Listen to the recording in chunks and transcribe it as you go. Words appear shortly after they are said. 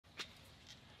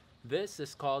This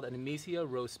is called an Amesia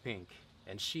Rose Pink,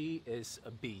 and she is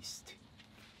a beast.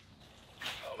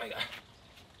 Oh my god.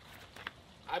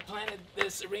 I planted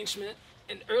this arrangement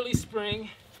in early spring,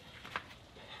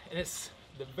 and it's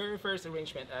the very first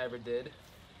arrangement I ever did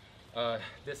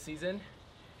this season,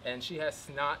 and she has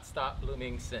not stopped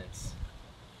blooming since.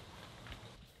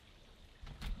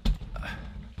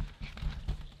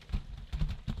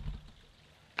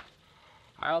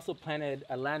 I also planted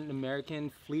a Latin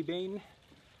American fleabane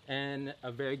and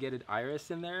a variegated iris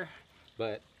in there,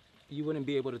 but you wouldn't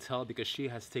be able to tell because she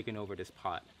has taken over this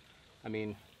pot. I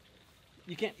mean,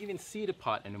 you can't even see the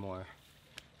pot anymore.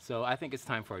 So I think it's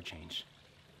time for a change.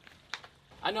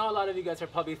 I know a lot of you guys are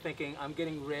probably thinking I'm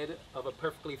getting rid of a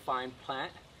perfectly fine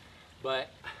plant, but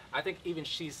I think even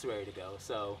she's ready to go.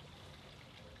 So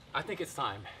I think it's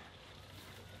time.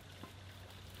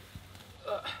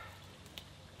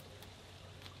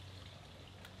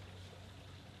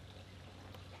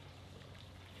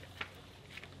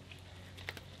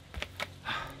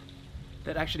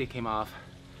 That actually came off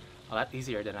a lot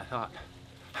easier than I thought.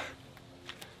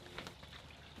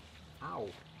 Ow.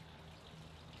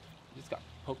 Just got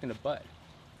poked in the butt.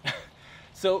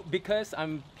 So because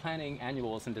I'm planting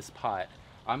annuals in this pot,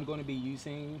 I'm going to be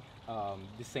using I'm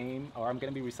going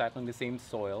to be recycling the same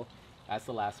soil as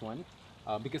the last one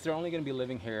because they're only going to be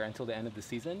living here until the end of the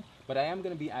season. But I am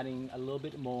going to be adding a little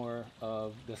bit more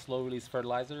of the slow release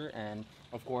fertilizer and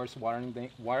of course watering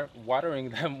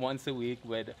them once a week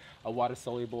with a water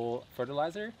soluble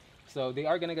fertilizer. So they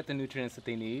are going to get the nutrients that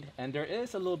they need, and there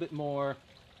is a little bit more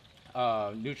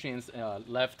nutrients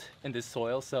left in this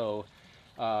soil. So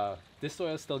this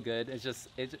soil is still good.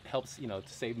 It helps, you know, to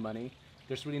save money.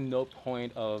 There's really no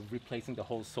point of replacing the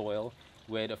whole soil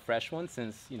with a fresh one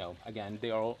since, you know, again,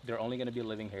 they're only going to be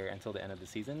living here until the end of the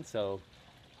season. So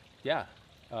yeah,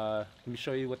 let me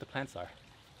show you what the plants are.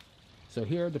 So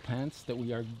here are the plants that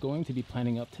we are going to be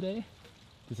planting up today.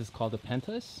 This is called the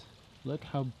pentas. Look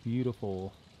how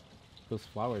beautiful those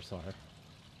flowers are.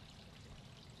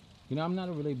 You know, I'm not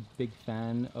a really big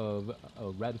fan of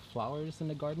red flowers in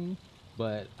the garden,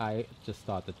 but I just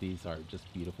thought that these are just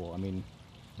beautiful. I mean,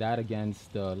 that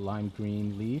against the lime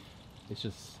green leaf,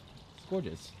 it's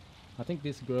gorgeous. I think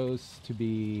this grows to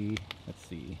be, let's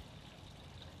see,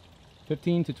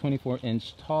 15 to 24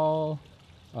 inch tall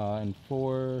and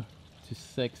 4 to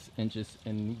 6 inches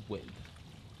in width.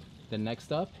 The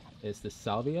next up is the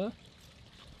salvia.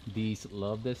 Bees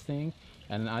love this thing,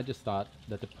 and I just thought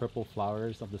that the purple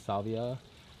flowers of the salvia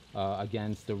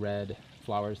against the red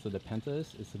flowers of the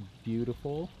pentas is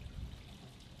beautiful.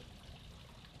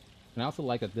 And I also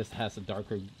like that this has a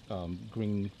darker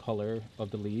green color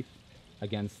of the leaf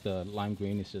against the lime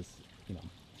green. It's just, you know,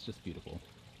 it's just beautiful.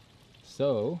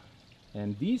 So,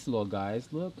 and these little guys,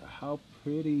 look how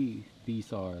pretty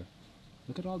these are.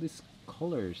 Look at all these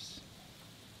colors.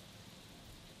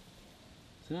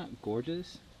 Isn't that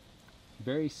gorgeous?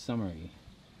 Very summery.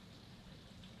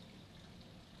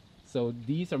 So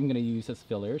these I'm going to use as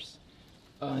fillers.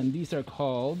 And these are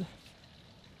called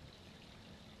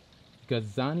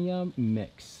Gazania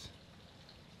Mix.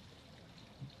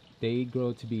 They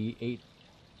grow to be 8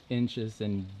 inches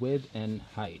in width and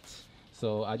height.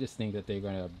 So I just think that they're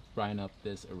going to brighten up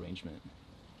this arrangement.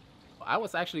 I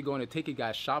was actually going to take you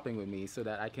guys shopping with me so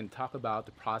that I can talk about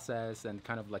the process and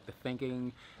kind of like the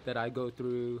thinking that I go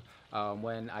through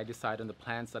when I decide on the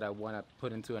plants that I want to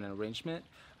put into an arrangement.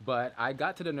 But I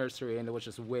got to the nursery and there was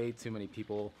just way too many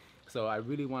people. So I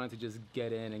really wanted to just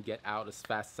get in and get out as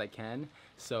fast as I can.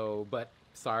 So, but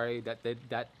sorry that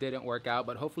didn't work out.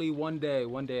 But hopefully one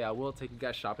day I will take you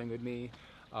guys shopping with me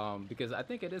because I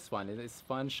think it is fun. It's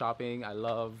fun shopping. I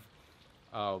love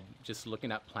just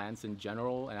looking at plants in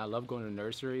general, and I love going to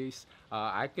nurseries.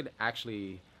 I could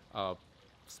actually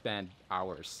spend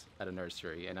hours at a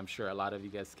nursery, and I'm sure a lot of you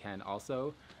guys can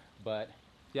also. But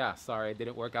yeah, sorry it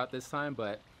didn't work out this time,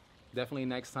 but definitely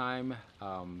next time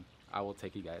I will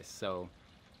take you guys. So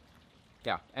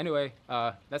yeah, anyway,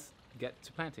 let's get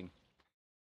to planting.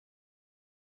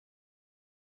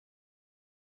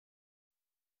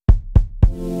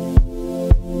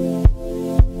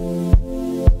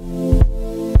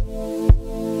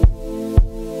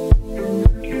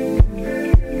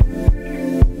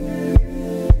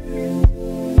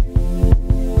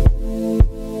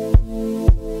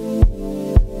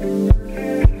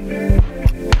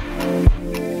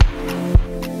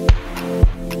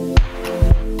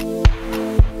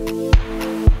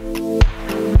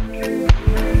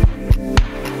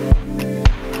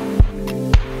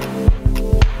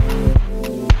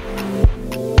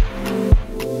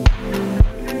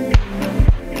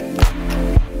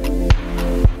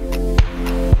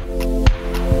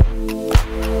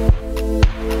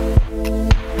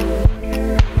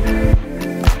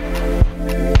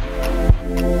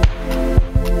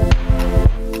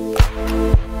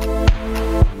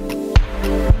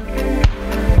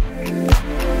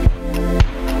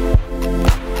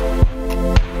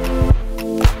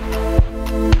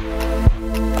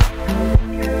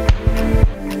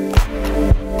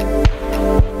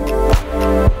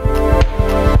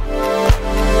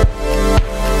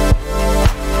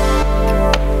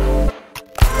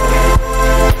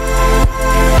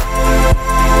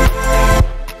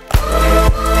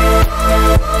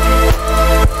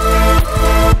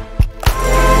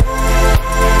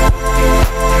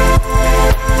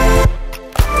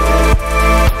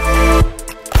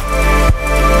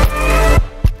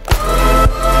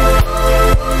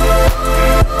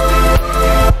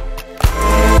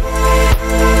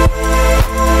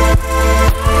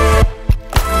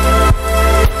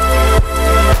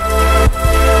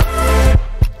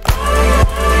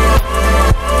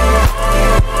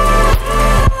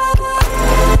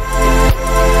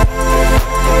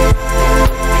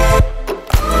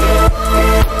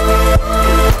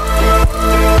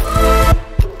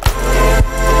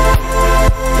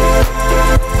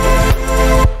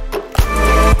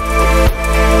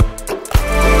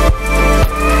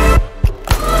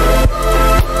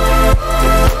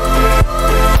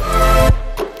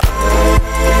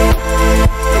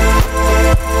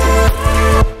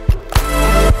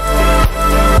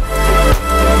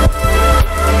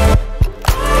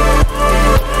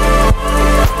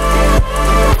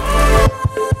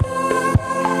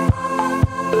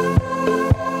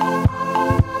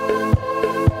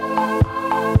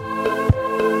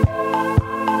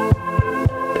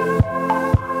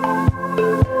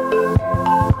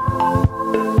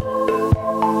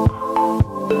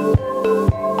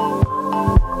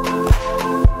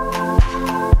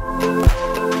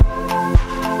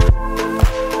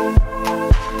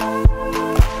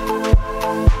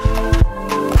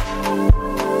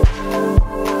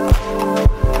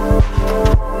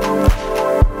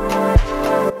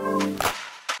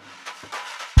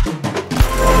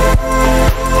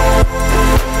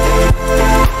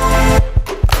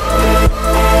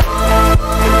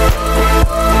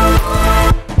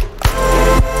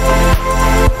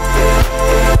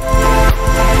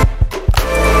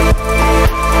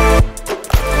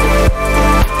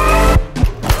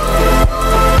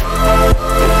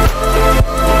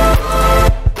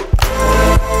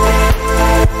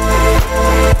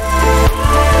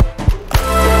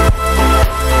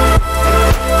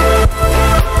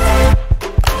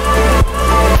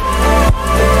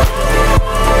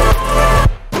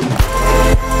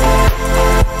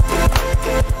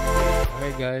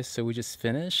 so we just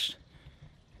finished.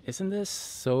 Isn't this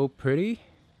so pretty?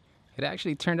 It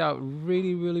actually turned out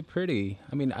really, really pretty.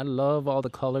 I mean, I love all the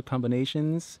color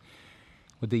combinations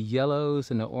with the yellows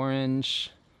and the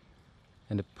orange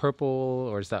and the purple,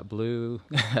 or is that blue?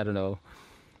 I don't know.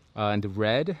 And the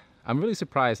red. I'm really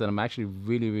surprised that I'm actually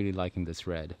really, really liking this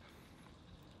red.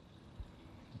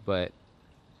 But,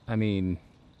 I mean,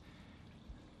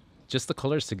 just the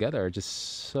colors together are just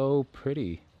so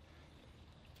pretty.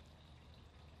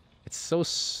 It's so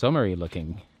summery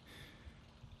looking.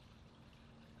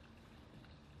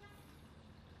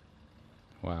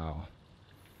 Wow.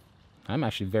 I'm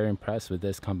actually very impressed with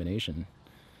this combination.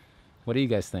 What do you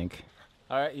guys think?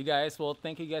 All right, you guys, well,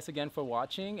 thank you guys again for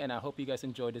watching, and I hope you guys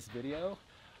enjoyed this video.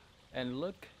 And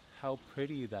look how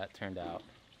pretty that turned out.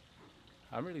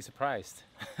 I'm really surprised.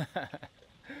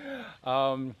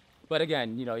 But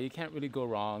again, you know, you can't really go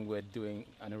wrong with doing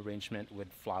an arrangement with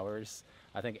flowers.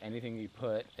 I think anything you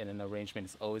put in an arrangement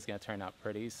is always going to turn out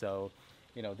pretty. So,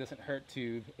 you know, it doesn't hurt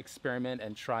to experiment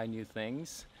and try new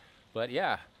things. But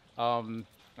yeah,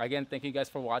 again, thank you guys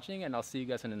for watching, and I'll see you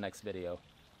guys in the next video.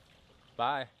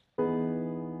 Bye.